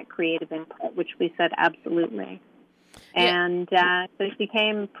have that creative input, which we said absolutely. Yeah. And so she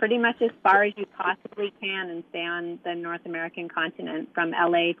came pretty much as far as you possibly can and stay on the North American continent, from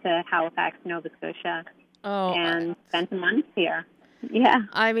LA to Halifax, Nova Scotia. and spent a month here. Yeah.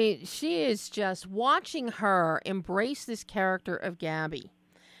 I mean, she is just watching her embrace this character of Gabby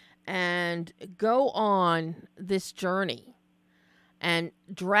and go on this journey and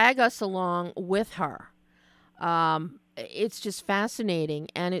drag us along with her. It's just fascinating,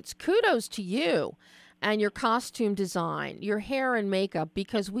 and it's kudos to you and your costume design, your hair and makeup,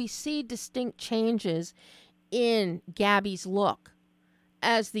 because we see distinct changes in Gabby's look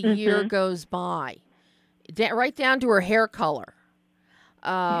as the year goes by, right down to her hair color. So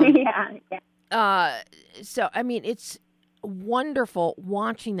I mean, it's wonderful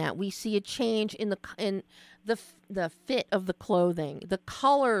watching that. We see a change in the fit of the clothing, the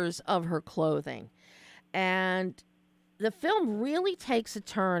colors of her clothing, and the film really takes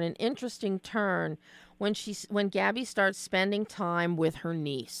an interesting turn when Gabby starts spending time with her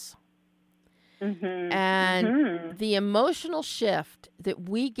niece. And the emotional shift that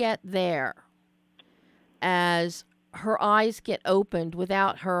we get there as her eyes get opened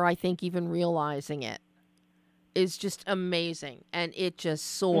without her, I think, even realizing it, is just amazing. And it just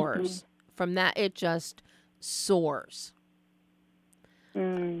soars. From that, it just soars.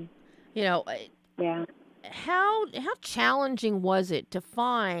 You know, how challenging was it to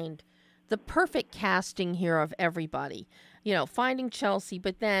find the perfect casting here of everybody? You know, finding Chelsea,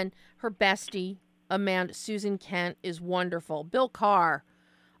 but then her bestie, Susan Kent, is wonderful. Bill Carr.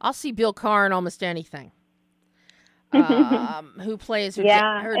 I'll see Bill Carr in almost anything. Who plays her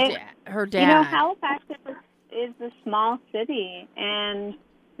dad. You know, Halifax is a small city, and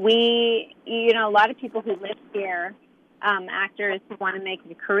a lot of people who live here, actors who want to make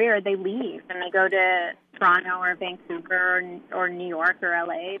a career, they leave and they go to Toronto or Vancouver or New York or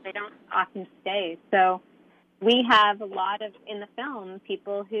LA. They don't often stay. So we have a lot of, in the film,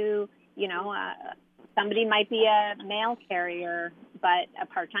 people who, somebody might be a mail carrier, but a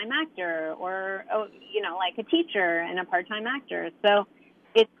part-time actor, or, like a teacher and a part-time actor. So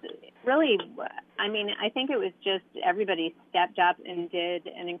it's really, I think it was just everybody stepped up and did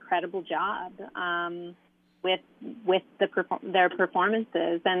an incredible job with their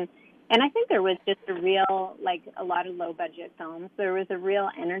performances. And I think there was just a real, like a lot of low-budget films, there was a real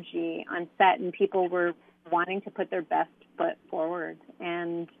energy on set, and people were wanting to put their best foot forward,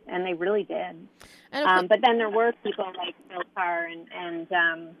 and they really did. But then there were people like Bill Carr and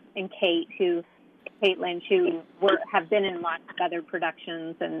Kate Lynch, who have been in lots of other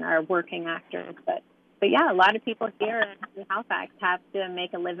productions and are working actors. But yeah, a lot of people here in Halifax have to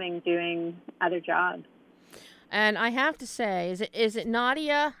make a living doing other jobs. And I have to say, is it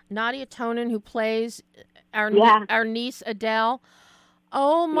Nadia Tonin who plays our niece Adele?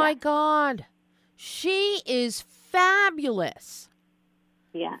 Oh my God, she is fabulous.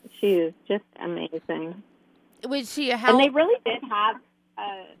 Yeah, she is just amazing. Was she and they really did have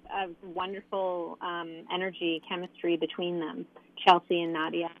a wonderful energy, chemistry between them, Chelsea and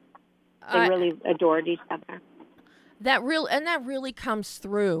Nadia. They really adored each other. That really comes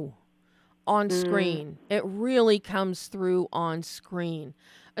through on screen. It really comes through on screen,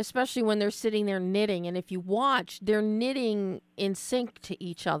 especially when they're sitting there knitting. And if you watch, they're knitting in sync to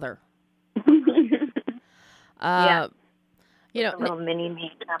each other. A little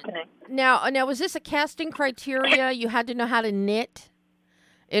mini-me happening. Now, was this a casting criteria? You had to know how to knit?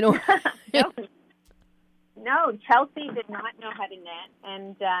 In order? No, Chelsea did not know how to knit,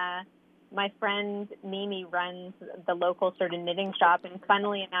 and my friend Mimi runs the local sort of knitting shop, and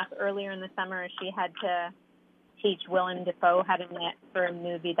funnily enough, earlier in the summer, she had to teach Willem Dafoe how to knit for a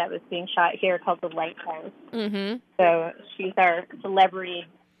movie that was being shot here called The Lighthouse. So she's our celebrity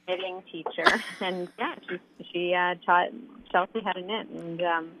knitting teacher, and she taught Chelsea how to knit,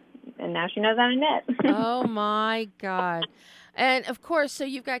 and now she knows how to knit. Oh my God. And of course, so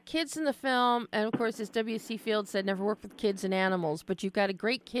you've got kids in the film, and of course, as W.C. Fields said, never work with kids and animals, but you've got a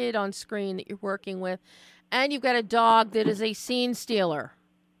great kid on screen that you're working with, and you've got a dog that is a scene stealer.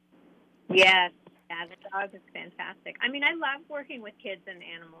 Yes. Yeah, the dog is fantastic. I love working with kids and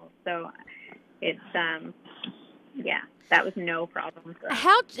animals, so it's, that was no problem for us.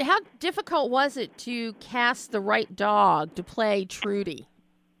 How difficult was it to cast the right dog to play Trudy?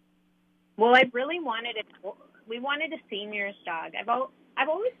 Well, I really wanted we wanted a senior's dog. I've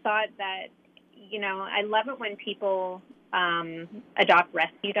always thought that, I love it when people adopt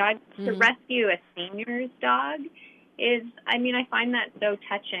rescue dogs. To rescue a senior's dog is, I find that so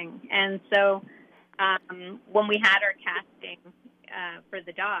touching. And so when we had our casting for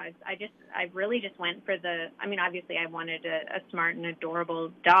the dogs, I really just went for obviously I wanted a smart and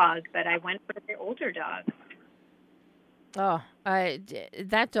adorable dog, but I went for the older dog. Oh,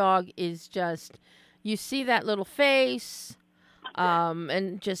 that dog is just, you see that little face,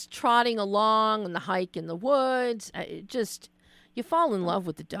 and just trotting along on the hike in the woods. You fall in love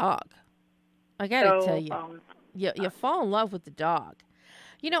with the dog. I got to tell you, you fall in love with the dog.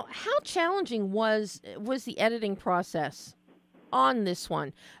 You know, how challenging was the editing process on this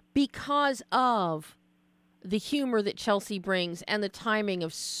one because of the humor that Chelsea brings and the timing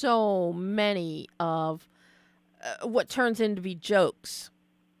of so many of what turns into be jokes.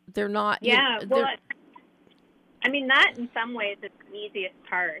 They're not. Yeah, well, I mean, that in some ways is the easiest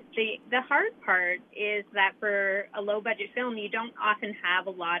part. The hard part is that for a low-budget film, you don't often have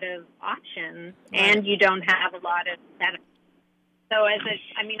a lot of options, and you don't have a lot of setup. So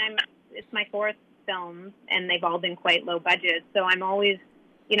it's my fourth film, and they've all been quite low budget. So I'm always,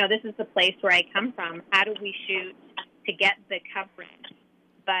 this is the place where I come from. How do we shoot to get the coverage,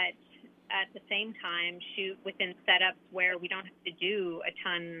 but at the same time shoot within setups where we don't have to do a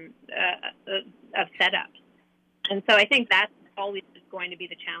ton of setups? And so I think that's always going to be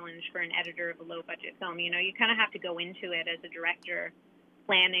the challenge for an editor of a low-budget film. You kind of have to go into it as a director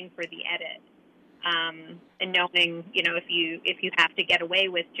planning for the edit, and knowing, if you have to get away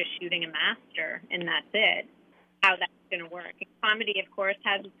with just shooting a master and that's it, how that's going to work. And comedy, of course,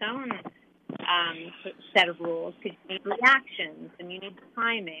 has its own set of rules because you need reactions and you need the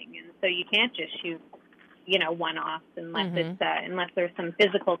timing, and so you can't just shoot one-offs unless unless there's some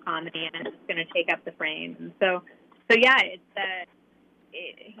physical comedy in it that's going to take up the frame. And so yeah, it's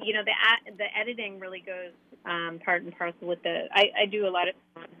the editing really goes part and parcel with I do a lot of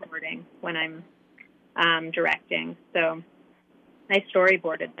storyboarding when I'm directing, so I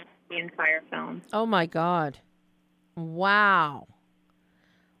storyboarded the entire film. Oh my God! Wow!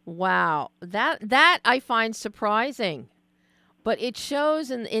 That I find surprising, but it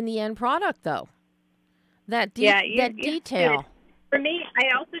shows in the end product though. That detail. For me,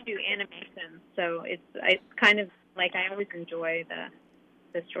 I also do animation, so it's kind of like I always enjoy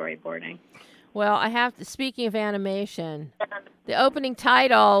the storyboarding. Well, I have to. Speaking of animation, the opening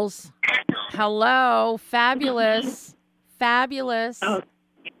titles. Hello, fabulous. Oh,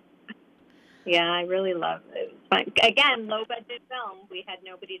 yeah, I really love it. Again, low budget film. We had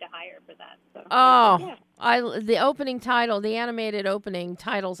nobody to hire for that. So. The opening title, the animated opening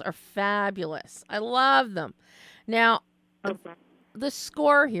titles are fabulous. I love them. Now, the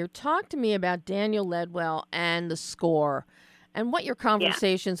score here. Talk to me about Daniel Ledwell and the score, and what your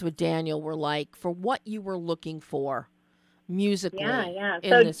conversations with Daniel were like for what you were looking for musically in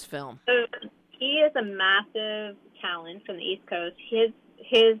this film. So he is a massive talent from the East Coast. His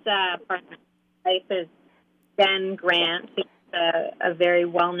partner in life is Ben Grant. He's a very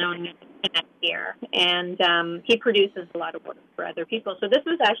well-known musician here, and he produces a lot of work for other people. So this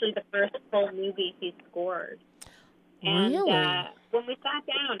was actually the first full movie he scored. And really? When we sat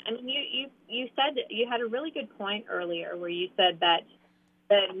down, I mean, you said you had a really good point earlier where you said that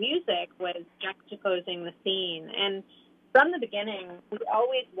the music was juxtaposing the scene, and from the beginning, we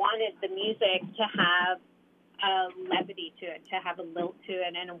always wanted the music to have a levity to it, to have a lilt to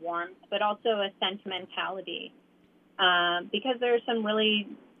it and a warmth, but also a sentimentality, because there are some really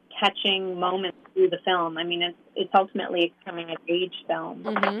touching moments through the film. I mean, it's ultimately a coming-of-age film,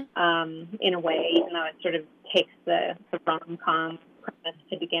 in a way, even though it sort of takes the rom-com premise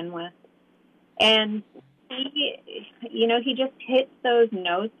to begin with. And he just hits those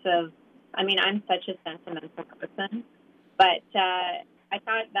notes of, I mean, I'm such a sentimental person, but I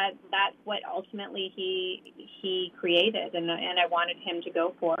thought that that's what ultimately he created, and I wanted him to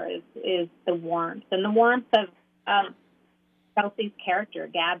go for is the warmth, and the warmth of Chelsea's character,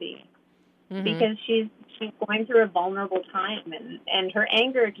 Gabby, because she's going through a vulnerable time, and her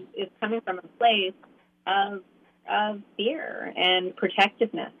anger is coming from a place of fear and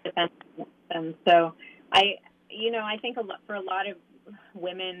protectiveness, defensiveness. And so I think for a lot of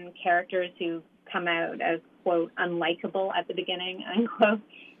women characters who come out as, quote, unlikable at the beginning, unquote,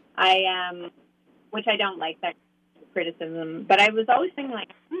 which I don't like that criticism, but I was always thinking, like,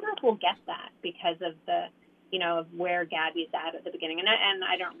 I wonder if we'll get that because of the, of where Gabby's at the beginning, and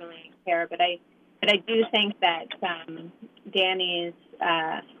I don't really care, but I do think that Danny's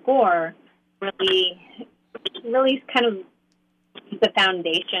score really kind of the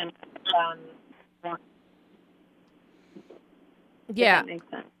foundation. Yeah. That makes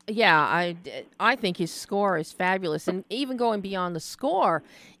sense. Yeah, I think his score is fabulous, and even going beyond the score,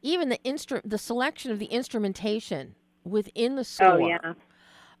 even the selection of the instrumentation within the score.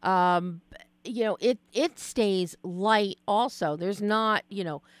 Oh yeah. It stays light. Also, there's not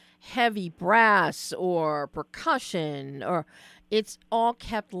heavy brass or percussion, or it's all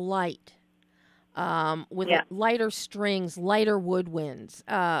kept light, with lighter strings, lighter woodwinds,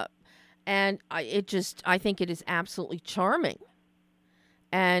 and I think it is absolutely charming.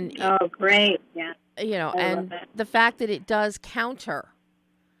 And oh, great! Yeah, and the fact that it does counter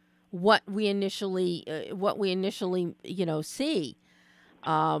what we initially see.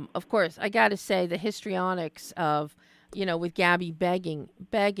 Of course, I got to say the histrionics of with Gabby begging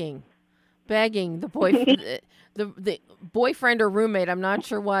the boyfriend, the boyfriend or roommate, I'm not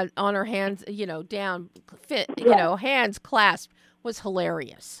sure what, on her hands, down, hands clasped, was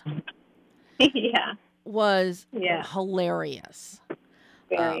hilarious. Yeah. Was hilarious.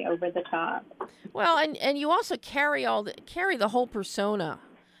 Very over the top. Well, and you also carry the whole persona,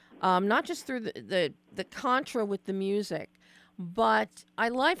 not just through the contra with the music, but I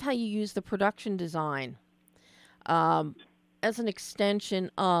love how you use the production design as an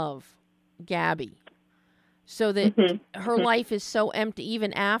extension of Gabby, so that her life is so empty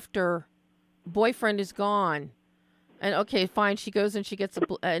even after boyfriend is gone. And okay, fine, she goes and she gets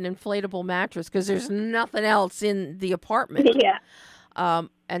an inflatable mattress because there's nothing else in the apartment. Yeah.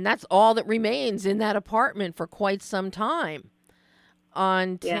 And that's all that remains in that apartment for quite some time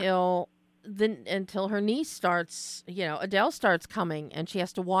until her niece starts, Adele starts coming, and she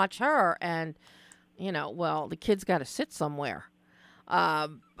has to watch her, and the kid's got to sit somewhere.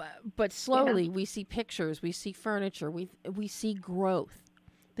 But slowly we see pictures, we see furniture, we see growth.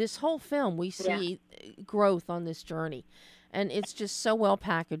 This whole film, we see growth on this journey, and it's just so well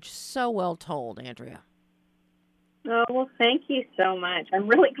packaged, so well told, Andrea. Oh, well, thank you so much. I'm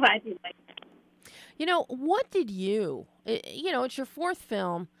really glad you liked it. What did you, it's your fourth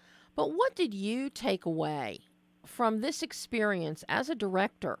film, but what did you take away from this experience as a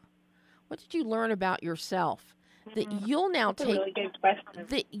director? What did you learn about yourself that you'll now That's a really good question.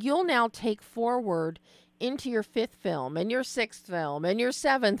 That you'll now take forward into your fifth film and your sixth film and your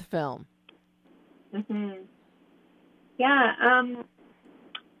seventh film? Yeah,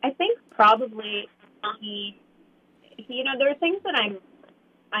 I think probably there are things that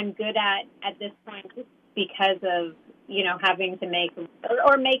I'm good at this point just because of having to make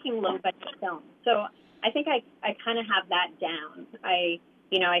or making low budget films. So I think I kind of have that down. I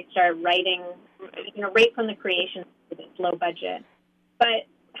started writing right from the creation of this low budget, but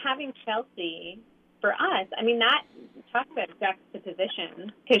having Chelsea for us, that talk about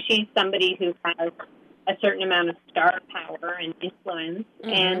juxtaposition, because she's somebody who has a certain amount of star power and influence,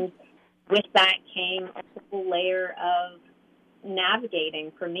 and with that came a whole layer of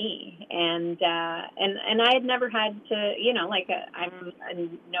navigating for me, and I had never had to, I'm a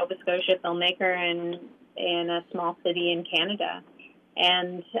Nova Scotia filmmaker in a small city in Canada,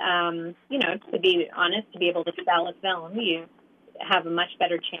 and to be honest, to be able to sell a film, you have a much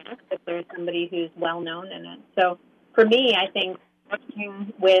better chance if there's somebody who's well known in it. So for me, I think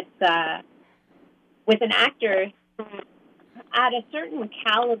working with an actor at a certain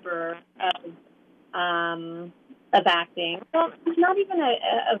caliber of acting, well, not even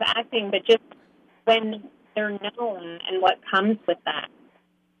of acting, but just when they're known and what comes with that,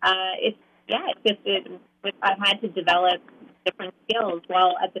 I've had to develop different skills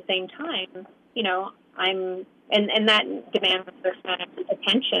while at the same time, and that demands a certain amount of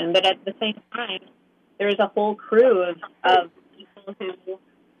attention, but at the same time, there's a whole crew of people who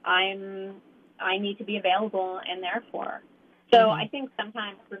I need to be available and there for. So I think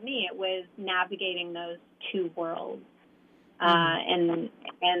sometimes for me it was navigating those two worlds, and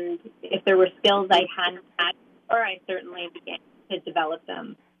if there were skills I hadn't had before, I certainly began to develop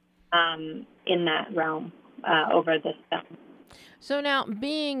them in that realm over this film. So now,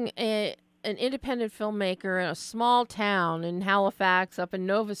 being an independent filmmaker in a small town in Halifax, up in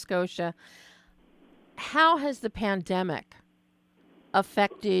Nova Scotia, how has the pandemic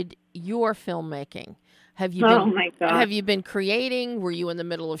affected your filmmaking? Have you been creating? Were you in the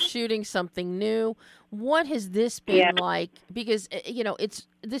middle of shooting something new? What has this been like? Because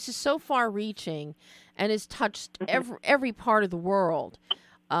this is so far-reaching and has touched every part of the world.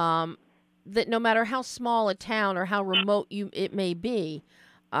 That no matter how small a town or how remote it may be,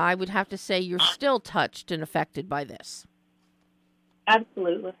 I would have to say you're still touched and affected by this.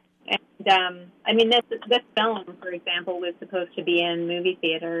 Absolutely. And this film, for example, was supposed to be in movie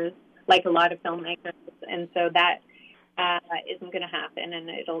theaters, like a lot of filmmakers, and so that isn't going to happen, and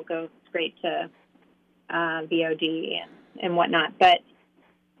it'll go straight to VOD and whatnot. But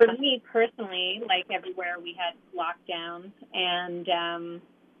for me personally, like everywhere, we had lockdowns, and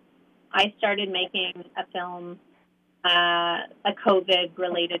I started making a film, a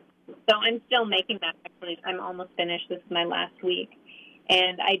COVID-related. So I'm still making that. Actually, I'm almost finished. This is my last week,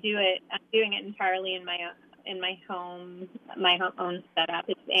 and I'm doing it entirely in my home, my own setup.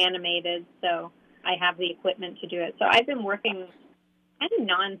 It's animated, so I have the equipment to do it. So I've been working kind of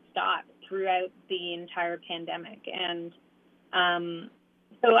nonstop throughout the entire pandemic, and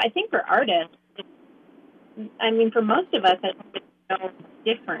so I think for artists, for most of us, it's so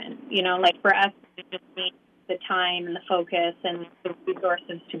different. Like for us, it just needs the time and the focus and the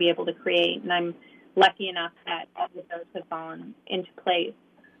resources to be able to create. And I'm lucky enough that all of those have fallen into place.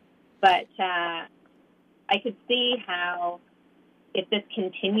 But I could see how if this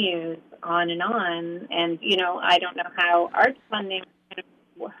continues on, and I don't know how arts funding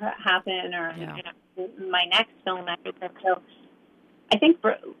will happen or my next film. So I think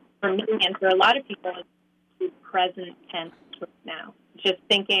for me and for a lot of people, it's present tense right now. Just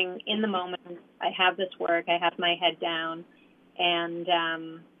thinking in the moment, I have this work, I have my head down, and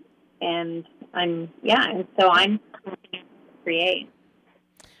so I'm continuing to create.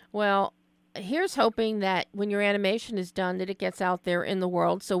 Well, here's hoping that when your animation is done, that it gets out there in the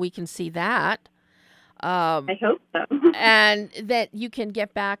world so we can see that. I hope so. And that you can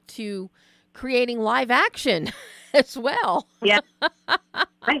get back to creating live action as well. Yeah,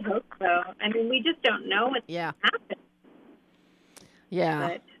 I hope so. We just don't know what's happening.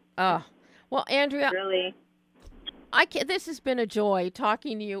 Yeah. Well, Andrea, really, this has been a joy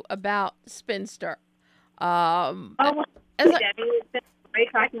talking to you about Spinster. Debbie, it's been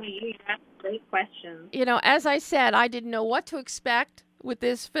great talking to you. You asked great questions. As I said, I didn't know what to expect with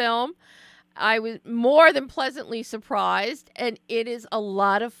this film. I was more than pleasantly surprised, and it is a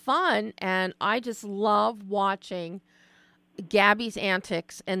lot of fun, and I just love watching Gabby's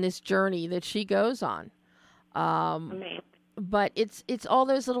antics and this journey that she goes on. Amazing. But it's all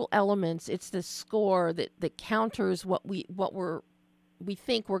those little elements. It's the score that counters what we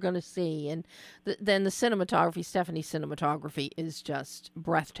think we're going to see, and then the cinematography. Stephanie's cinematography is just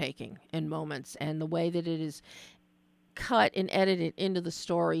breathtaking in moments, and the way that it is cut and edited into the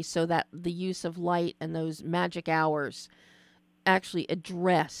story so that the use of light and those magic hours actually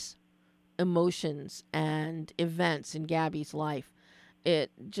address emotions and events in Gabby's life.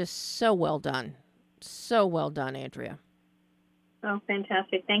 It just so well done. So well done, Andrea. Oh,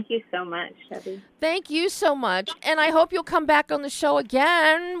 fantastic. Thank you so much, Debbie. Thank you so much. And I hope you'll come back on the show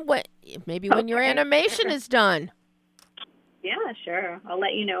again, when your animation is done. Yeah, sure. I'll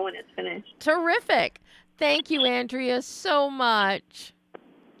let you know when it's finished. Terrific. Thank you, Andrea, so much.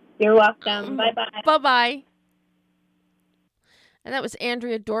 You're welcome. Bye-bye. Bye-bye. And that was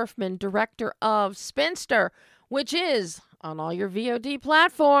Andrea Dorfman, director of Spinster, which is on all your VOD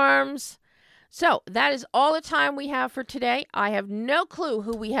platforms. So that is all the time we have for today. I have no clue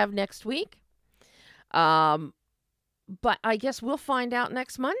who we have next week. But I guess we'll find out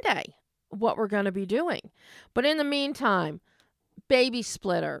next Monday what we're going to be doing. But in the meantime, Baby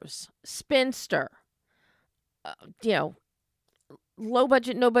Splitters, Spinster, low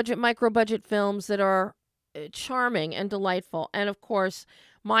budget, no budget, micro budget films that are charming and delightful. And of course,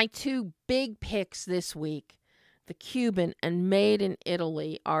 my two big picks this week, The Cuban and Made in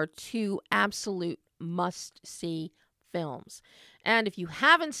Italy, are two absolute must-see films. And if you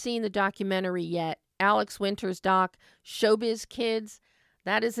haven't seen the documentary yet, Alex Winter's doc, Showbiz Kids,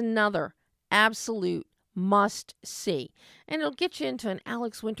 that is another absolute must-see. And it'll get you into an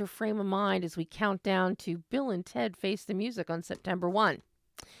Alex Winter frame of mind as we count down to Bill and Ted Face the Music on September 1.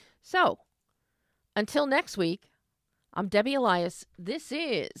 So, until next week, I'm Debbie Elias. This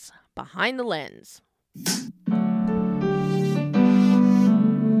is Behind the Lens.